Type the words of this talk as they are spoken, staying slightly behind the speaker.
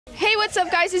what's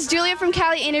up guys? It's Julia from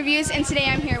Cali Interviews and today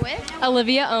I'm here with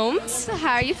Olivia Ooms. So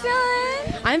how are you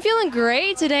feeling? I'm feeling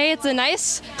great today. It's a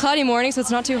nice cloudy morning, so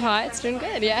it's not too hot. It's doing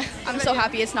good, yeah. I'm so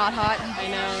happy it's not hot. I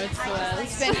know,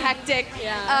 It's been hectic.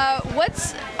 Yeah.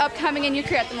 What's upcoming in your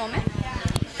career at the moment?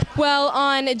 Well,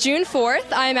 on June 4th,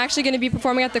 I'm actually going to be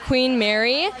performing at the Queen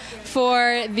Mary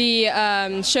for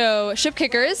the show Ship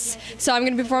Kickers. So I'm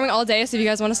going to be performing all day, so if you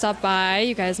guys want to stop by,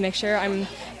 you guys make sure I'm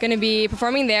going to be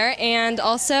performing there. And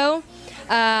also,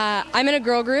 I'm in a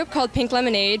girl group called Pink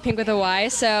Lemonade, Pink with a Y.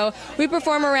 So we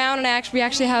perform around, and we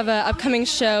actually have an upcoming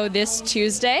show this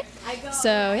Tuesday. So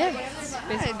yeah.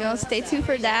 Go stay tuned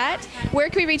for that. Where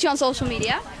can we reach you on social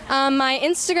media? My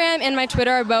Instagram and my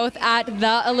Twitter are both at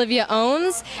the Olivia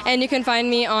Ooms, and you can find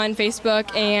me on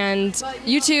Facebook and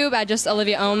YouTube at just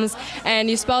Olivia Ooms, and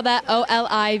you spell that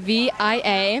OLIVIAOOMS.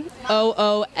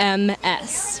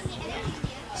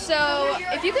 So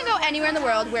if you could go anywhere in the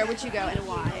world, where would you go and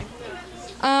why?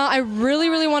 I really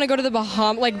want to go to the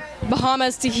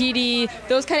Bahamas, Tahiti,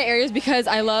 those kind of areas because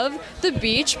I love the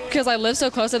beach because I live so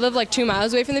close. I live like 2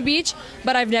 miles away from the beach,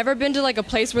 but I've never been to like a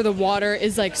place where the water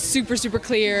is like super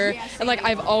clear, and like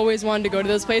I've always wanted to go to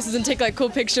those places and take like cool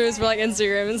pictures for like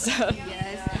Instagram and stuff.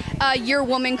 Yes. Your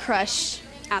woman crush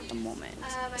at the moment?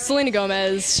 Selena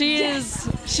Gomez.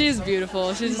 She's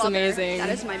beautiful. She's just amazing. That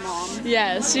is my mom.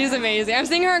 Yes, she's amazing. I'm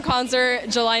seeing her in concert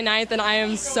July 9th, and I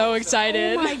am so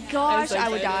excited. Oh my gosh, so I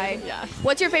would die. Yeah.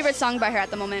 What's your favorite song by her at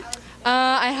the moment?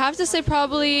 I have to say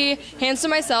probably Hands to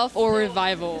Myself or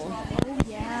Revival. Oh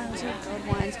yeah, those are good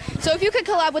ones. So if you could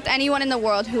collab with anyone in the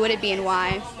world, who would it be and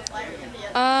why?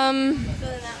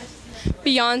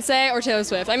 Beyonce or Taylor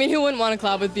Swift. I mean, who wouldn't want to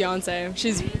collab with Beyonce?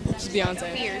 She's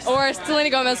Beyonce. Fierce. Or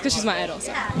Selena Gomez because she's my idol.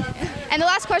 So. And the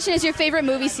last question is your favorite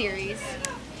movie series?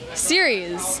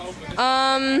 Series.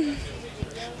 Probably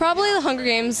The Hunger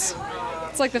Games.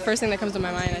 It's like the first thing that comes to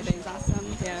my mind, I think. That's awesome.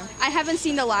 Yeah. I haven't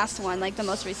seen the last one, like the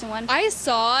most recent one. I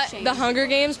saw The Hunger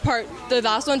Games the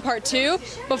last one, part 2,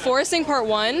 before seeing part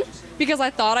 1 because I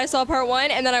thought I saw part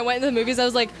 1, and then I went into the movies. I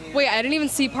was like, wait, I didn't even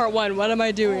see part 1. What am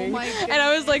I doing? Oh my goodness. And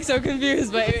I was like so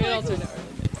confused, but it all turned out.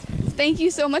 Thank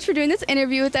you so much for doing this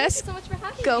interview with us. Thank you so much for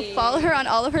having me. Go follow her on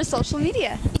all of her social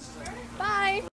media.